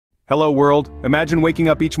Hello world, imagine waking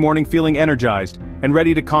up each morning feeling energized and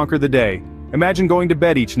ready to conquer the day. Imagine going to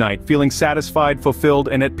bed each night feeling satisfied, fulfilled,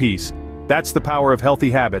 and at peace. That's the power of healthy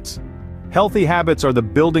habits. Healthy habits are the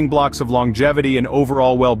building blocks of longevity and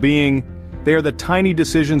overall well-being. They are the tiny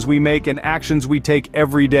decisions we make and actions we take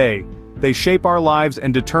every day. They shape our lives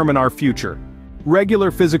and determine our future.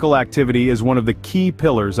 Regular physical activity is one of the key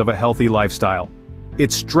pillars of a healthy lifestyle.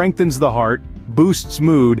 It strengthens the heart, boosts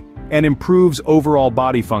mood, and improves overall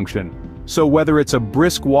body function. So whether it's a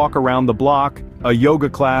brisk walk around the block, a yoga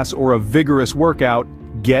class, or a vigorous workout,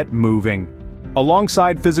 get moving.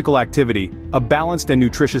 Alongside physical activity, a balanced and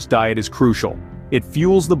nutritious diet is crucial. It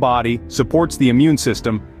fuels the body, supports the immune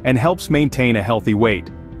system, and helps maintain a healthy weight.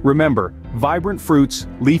 Remember, vibrant fruits,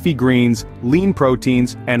 leafy greens, lean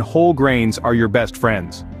proteins, and whole grains are your best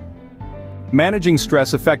friends. Managing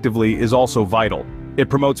stress effectively is also vital. It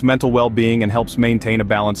promotes mental well-being and helps maintain a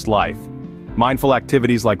balanced life. Mindful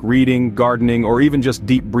activities like reading, gardening, or even just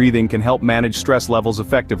deep breathing can help manage stress levels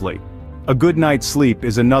effectively. A good night's sleep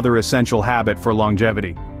is another essential habit for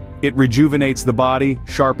longevity. It rejuvenates the body,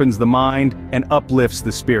 sharpens the mind, and uplifts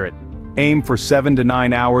the spirit. Aim for 7 to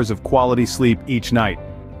 9 hours of quality sleep each night.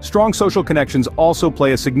 Strong social connections also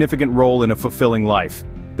play a significant role in a fulfilling life.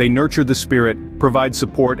 They nurture the spirit, provide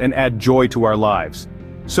support, and add joy to our lives.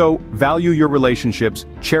 So, value your relationships,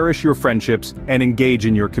 cherish your friendships, and engage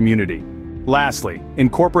in your community. Lastly,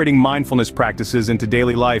 incorporating mindfulness practices into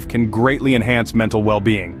daily life can greatly enhance mental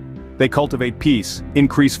well-being. They cultivate peace,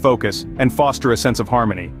 increase focus, and foster a sense of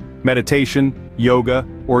harmony. Meditation, yoga,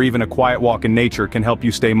 or even a quiet walk in nature can help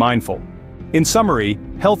you stay mindful. In summary,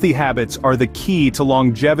 healthy habits are the key to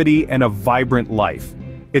longevity and a vibrant life.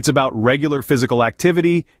 It's about regular physical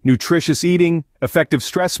activity, nutritious eating, effective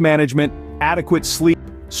stress management, adequate sleep,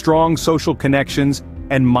 strong social connections,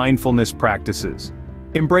 and mindfulness practices.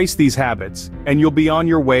 Embrace these habits, and you'll be on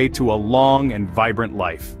your way to a long and vibrant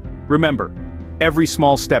life. Remember, every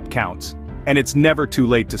small step counts, and it's never too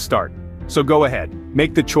late to start. So go ahead,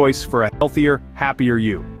 make the choice for a healthier, happier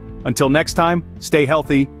you. Until next time, stay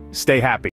healthy, stay happy.